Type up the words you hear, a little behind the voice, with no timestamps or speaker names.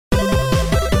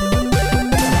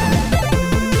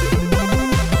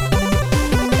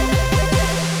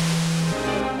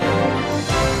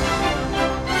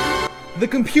The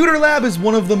computer lab is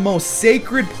one of the most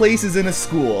sacred places in a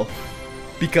school,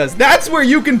 because that's where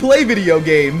you can play video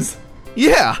games.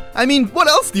 Yeah, I mean, what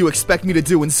else do you expect me to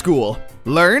do in school?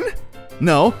 Learn?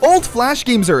 No, old Flash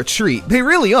games are a treat. They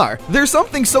really are. There's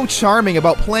something so charming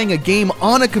about playing a game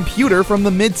on a computer from the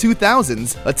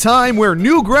mid-2000s, a time where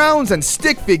Newgrounds and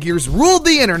stick figures ruled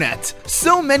the internet.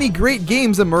 So many great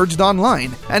games emerged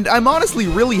online, and I'm honestly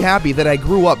really happy that I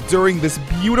grew up during this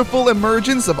beautiful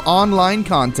emergence of online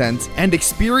content and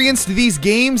experienced these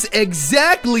games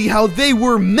exactly how they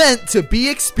were meant to be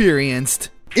experienced.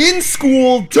 In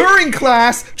school, during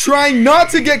class, trying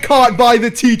not to get caught by the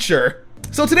teacher.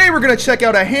 So today we're going to check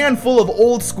out a handful of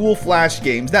old school Flash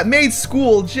games that made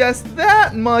school just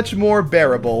that much more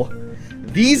bearable.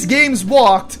 These games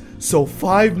walked so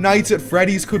Five Nights at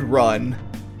Freddy's could run.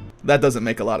 That doesn't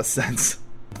make a lot of sense.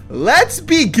 Let's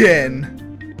begin!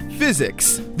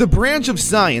 Physics, the branch of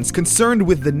science concerned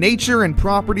with the nature and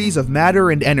properties of matter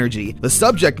and energy. The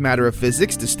subject matter of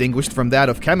physics, distinguished from that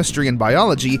of chemistry and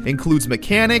biology, includes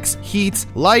mechanics, heat,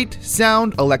 light,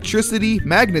 sound, electricity,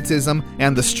 magnetism,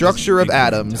 and the structure of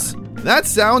atoms. That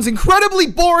sounds incredibly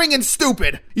boring and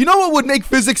stupid. You know what would make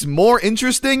physics more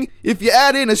interesting? If you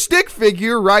add in a stick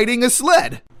figure riding a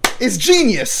sled. It's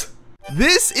genius!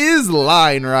 This is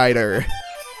Line Rider.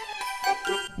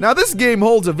 Now this game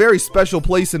holds a very special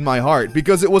place in my heart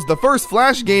because it was the first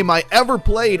Flash game I ever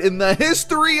played in the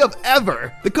history of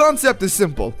ever. The concept is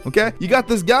simple, okay? You got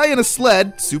this guy in a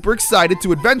sled, super excited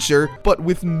to adventure, but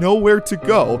with nowhere to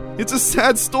go. It's a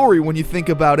sad story when you think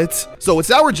about it. So it's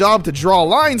our job to draw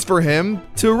lines for him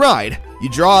to ride. You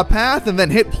draw a path and then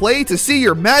hit play to see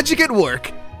your magic at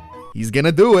work. He's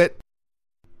gonna do it.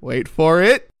 Wait for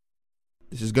it.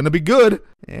 This is gonna be good.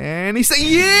 And he said,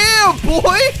 yeah,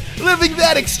 boy! Living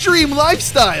that extreme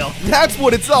lifestyle. That's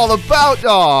what it's all about.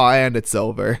 Aw, and it's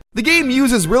over. The game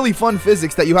uses really fun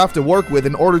physics that you have to work with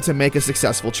in order to make a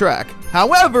successful track.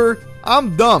 However,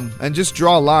 I'm dumb and just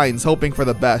draw lines hoping for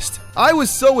the best. I was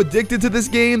so addicted to this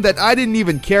game that I didn't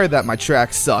even care that my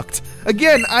track sucked.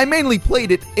 Again, I mainly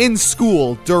played it in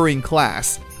school during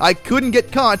class. I couldn't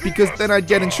get caught because then I'd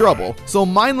get in trouble, so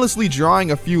mindlessly drawing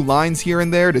a few lines here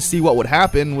and there to see what would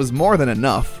happen was more than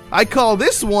enough. I call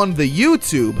this one the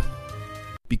YouTube,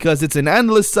 because it's an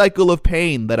endless cycle of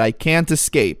pain that I can't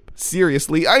escape.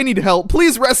 Seriously, I need help.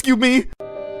 Please rescue me!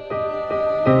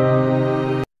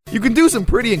 You can do some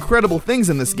pretty incredible things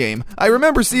in this game. I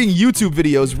remember seeing YouTube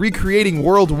videos recreating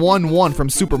World 1-1 from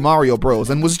Super Mario Bros.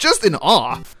 And was just in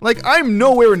awe. Like, I'm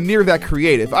nowhere near that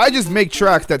creative. I just make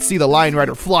tracks that see the Line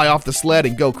Rider fly off the sled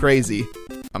and go crazy.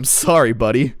 I'm sorry,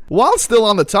 buddy. While still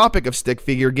on the topic of stick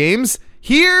figure games,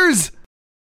 here's...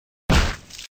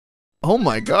 Oh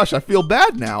my gosh, I feel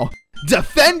bad now.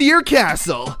 Defend your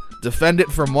castle! Defend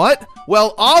it from what?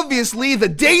 Well, obviously the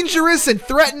dangerous and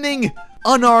threatening...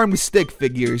 unarmed stick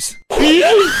figures.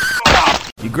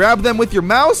 You grab them with your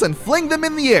mouse and fling them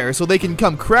in the air so they can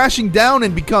come crashing down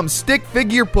and become stick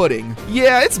figure pudding.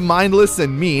 Yeah, it's mindless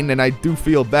and mean, and I do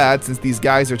feel bad since these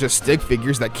guys are just stick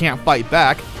figures that can't fight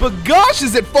back. But gosh,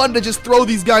 is it fun to just throw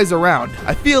these guys around.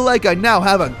 I feel like I now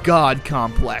have a god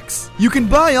complex. You can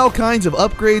buy all kinds of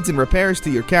upgrades and repairs to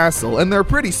your castle, and they're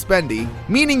pretty spendy,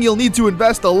 meaning you'll need to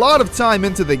invest a lot of time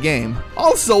into the game.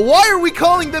 Also, why are we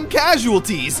calling them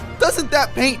casualties? Doesn't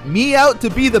that paint me out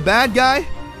to be the bad guy?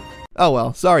 Oh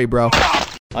well, sorry bro.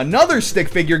 Another stick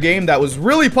figure game that was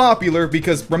really popular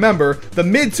because, remember, the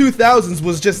mid-2000s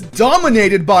was just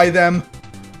dominated by them,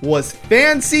 was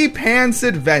Fancy Pants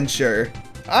Adventure.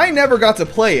 I never got to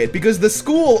play it because the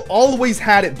school always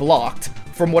had it blocked.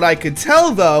 From what I could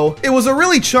tell though, it was a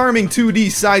really charming 2D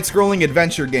side-scrolling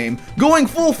adventure game, going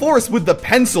full force with the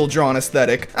pencil-drawn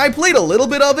aesthetic. I played a little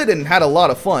bit of it and had a lot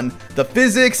of fun. The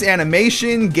physics,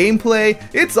 animation, gameplay,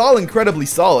 it's all incredibly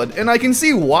solid, and I can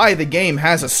see why the game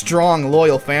has a strong,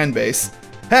 loyal fan base.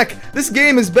 Heck, this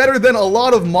game is better than a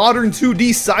lot of modern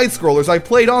 2D side-scrollers I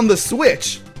played on the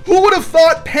Switch. Who would have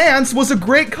thought pants was a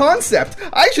great concept?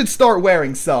 I should start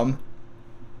wearing some.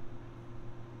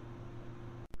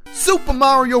 Super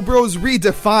Mario Bros.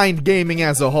 Redefined gaming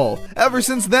as a whole. Ever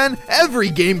since then, every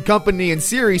game company and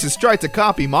series has tried to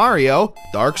copy Mario.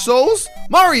 Dark Souls?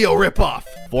 Mario ripoff.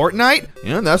 Fortnite?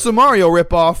 Yeah, that's a Mario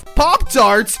ripoff.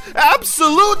 Pop-Tarts?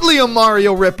 Absolutely a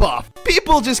Mario ripoff.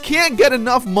 People just can't get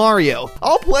enough Mario.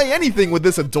 I'll play anything with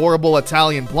this adorable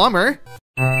Italian plumber.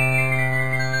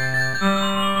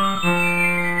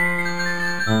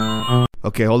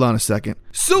 Okay, hold on a second.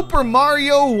 Super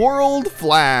Mario World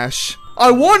Flash. I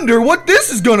wonder what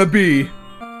this is gonna be!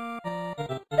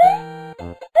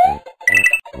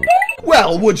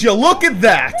 Well, would you look at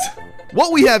that!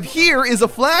 What we have here is a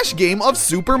Flash game of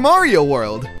Super Mario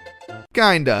World.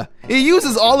 Kinda. It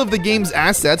uses all of the game's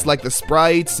assets like the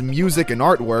sprites, music, and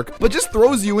artwork, but just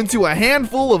throws you into a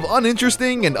handful of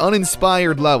uninteresting and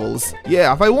uninspired levels.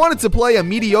 Yeah, if I wanted to play a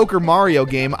mediocre Mario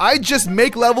game, I'd just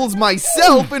make levels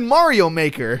myself in Mario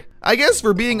Maker. I guess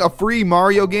for being a free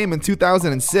Mario game in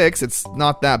 2006, it's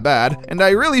not that bad, and I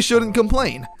really shouldn't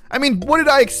complain. I mean, what did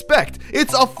I expect?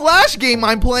 It's a Flash game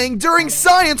I'm playing during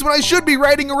science when I should be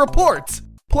writing a report!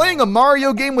 Playing a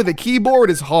Mario game with a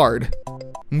keyboard is hard.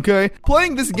 Okay?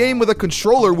 Playing this game with a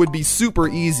controller would be super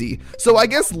easy, so I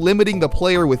guess limiting the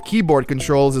player with keyboard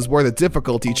controls is where the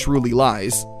difficulty truly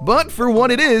lies. But for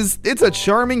what it is, it's a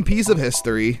charming piece of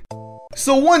history.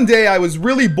 So one day I was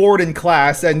really bored in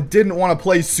class and didn't want to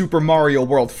play Super Mario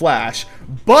World Flash,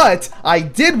 but I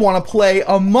did want to play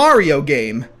a Mario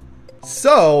game.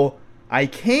 So I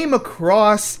came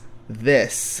across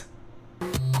this.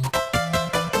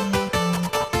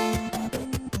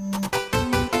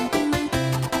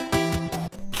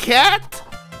 Cat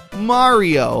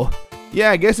Mario.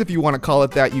 Yeah, I guess if you want to call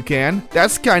it that, you can.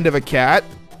 That's kind of a cat.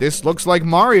 This looks like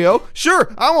Mario.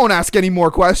 Sure, I won't ask any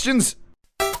more questions.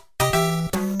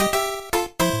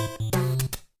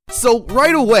 So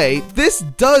right away, this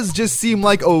does just seem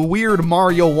like a weird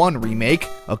Mario 1 remake,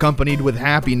 accompanied with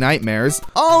happy nightmares.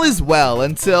 All is well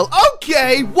until,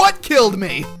 okay, what killed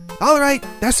me? Alright,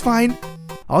 that's fine.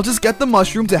 I'll just get the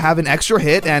mushroom to have an extra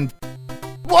hit and...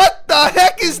 What the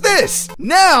heck is this?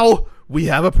 Now, we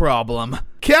have a problem.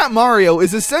 Cat Mario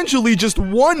is essentially just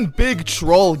one big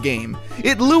troll game.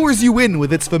 It lures you in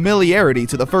with its familiarity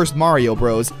to the first Mario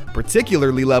Bros,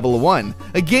 particularly level 1,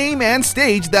 a game and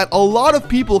stage that a lot of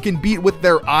people can beat with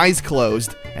their eyes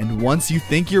closed. And once you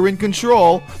think you're in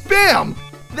control, BAM!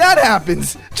 That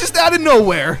happens, just out of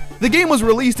nowhere. The game was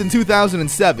released in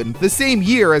 2007, the same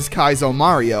year as Kaizo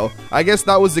Mario. I guess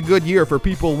that was a good year for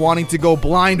people wanting to go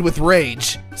blind with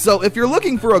rage. So if you're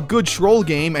looking for a good troll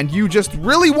game and you just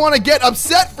really want to get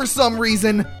upset for some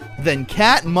reason, then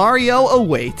Cat Mario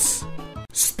awaits.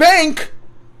 Spank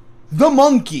the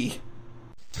monkey.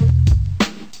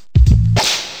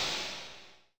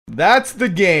 That's the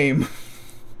game.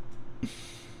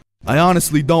 I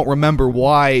honestly don't remember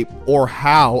why or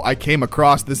how I came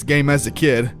across this game as a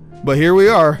kid, but here we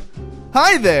are.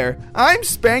 Hi there, I'm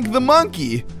Spank the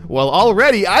Monkey. Well,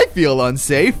 already I feel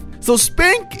unsafe. So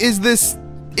Spank is this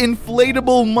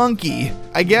inflatable monkey,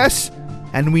 I guess,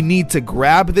 and we need to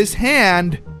grab this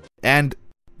hand and,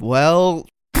 well...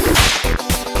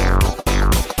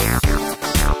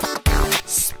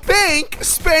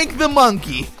 Spank the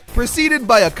Monkey, preceded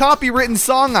by a copywritten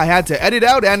song I had to edit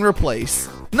out and replace.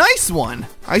 Nice one!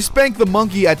 I spanked the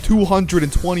monkey at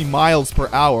 220 miles per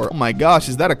hour. Oh my gosh,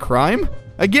 is that a crime?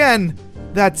 Again,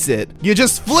 that's it. You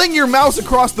just fling your mouse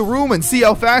across the room and see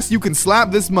how fast you can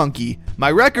slap this monkey.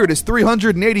 My record is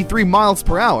 383 miles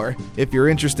per hour. If you're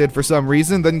interested for some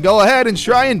reason, then go ahead and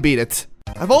try and beat it.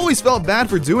 I've always felt bad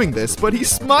for doing this, but he's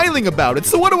smiling about it,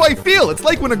 so what do I feel? It's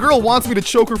like when a girl wants me to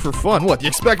choke her for fun. What, you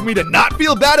expect me to not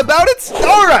feel bad about it?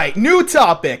 Alright, new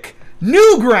topic.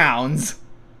 Newgrounds.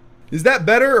 Is that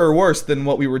better or worse than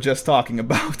what we were just talking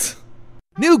about?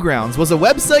 Newgrounds was a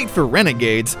website for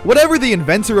renegades. Whatever the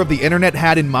inventor of the internet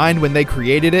had in mind when they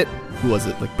created it, who was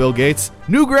it, like Bill Gates?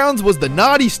 Newgrounds was the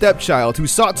naughty stepchild who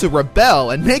sought to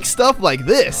rebel and make stuff like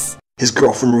this. His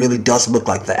girlfriend really does look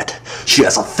like that. She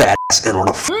has a fat ass and on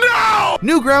a No!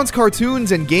 Newgrounds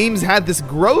cartoons and games had this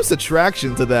gross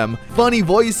attraction to them. Funny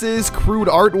voices, crude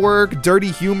artwork,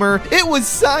 dirty humor. It was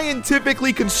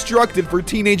scientifically constructed for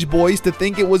teenage boys to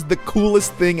think it was the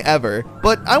coolest thing ever.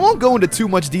 But I won't go into too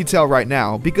much detail right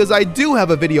now, because I do have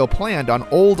a video planned on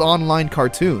old online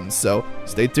cartoons, so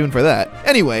stay tuned for that.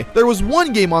 Anyway, there was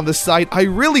one game on the site I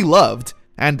really loved,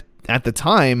 and at the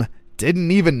time,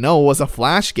 didn't even know was a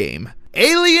Flash game.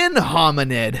 Alien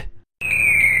Hominid.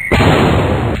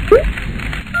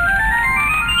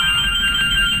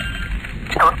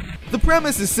 The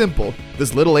premise is simple.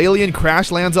 This little alien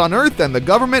crash lands on Earth and the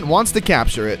government wants to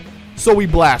capture it. So we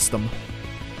blast them.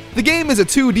 The game is a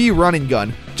 2D running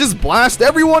gun. Just blast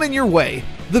everyone in your way.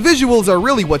 The visuals are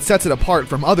really what sets it apart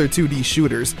from other 2D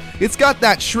shooters. It's got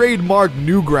that trademark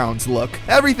Newgrounds look.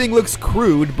 Everything looks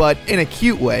crude, but in a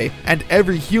cute way, and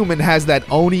every human has that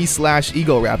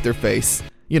Oni/Egoraptor face.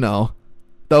 You know,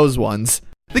 those ones.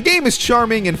 The game is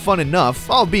charming and fun enough,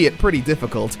 albeit pretty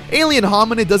difficult. Alien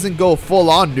Hominid doesn't go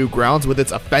full-on Newgrounds with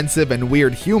its offensive and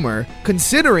weird humor,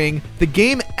 considering the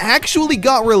game actually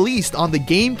got released on the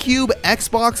GameCube,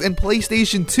 Xbox, and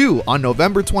PlayStation 2 on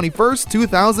November 21st,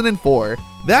 2004.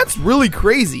 That's really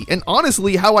crazy, and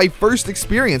honestly how I first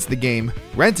experienced the game,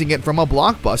 renting it from a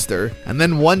Blockbuster. And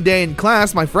then one day in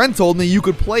class, my friend told me you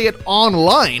could play it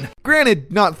online.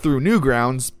 Granted, not through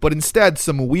Newgrounds, but instead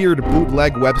some weird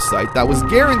bootleg website that was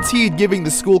guaranteed giving the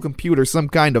school computer some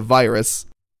kind of virus.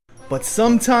 But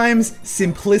sometimes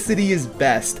simplicity is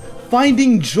best,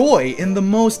 finding joy in the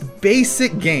most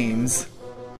basic games.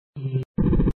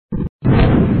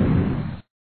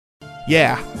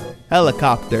 Yeah.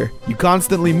 Helicopter. You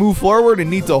constantly move forward and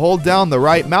need to hold down the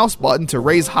right mouse button to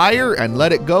raise higher and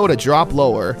let it go to drop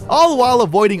lower, all while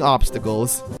avoiding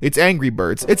obstacles. It's Angry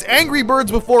Birds. It's Angry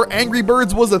Birds before Angry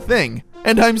Birds was a thing.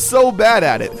 And I'm so bad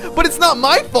at it. But it's not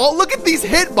my fault. Look at these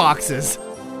hitboxes.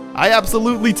 I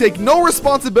absolutely take no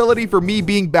responsibility for me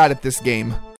being bad at this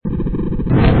game.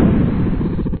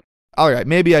 Alright,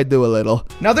 maybe I do a little.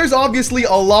 Now there's obviously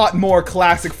a lot more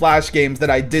classic Flash games that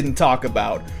I didn't talk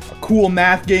about.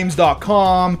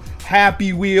 CoolMathGames.com,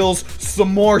 Happy Wheels,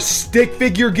 some more stick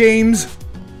figure games.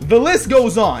 The list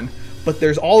goes on, but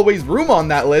there's always room on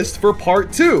that list for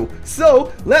part 2.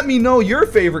 So let me know your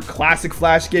favorite classic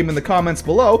Flash game in the comments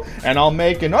below, and I'll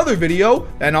make another video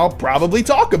and I'll probably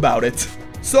talk about it.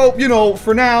 So, you know,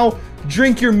 for now,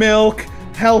 drink your milk,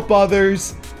 help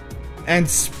others, and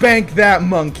spank that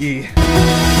monkey.